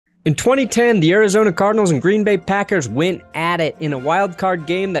In 2010, the Arizona Cardinals and Green Bay Packers went at it in a wild-card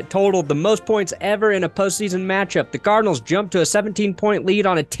game that totaled the most points ever in a postseason matchup. The Cardinals jumped to a 17-point lead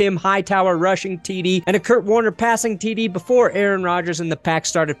on a Tim Hightower rushing TD and a Kurt Warner passing TD before Aaron Rodgers and the Pack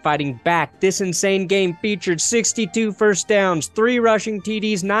started fighting back. This insane game featured 62 first downs, 3 rushing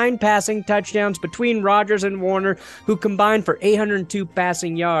TDs, 9 passing touchdowns between Rodgers and Warner, who combined for 802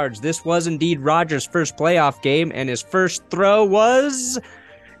 passing yards. This was indeed Rodgers' first playoff game, and his first throw was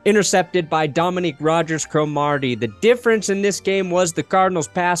intercepted by Dominique Rodgers-Cromartie. The difference in this game was the Cardinals'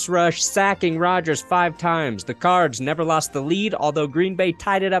 pass rush, sacking Rodgers 5 times. The Cards never lost the lead, although Green Bay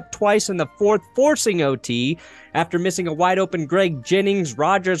tied it up twice in the fourth, forcing OT. After missing a wide-open Greg Jennings,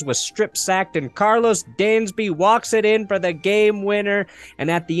 Rodgers was strip-sacked, and Carlos Dansby walks it in for the game winner. And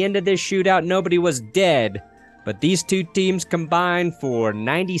at the end of this shootout, nobody was dead. But these two teams combined for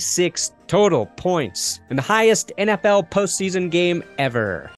 96 total points in the highest NFL postseason game ever.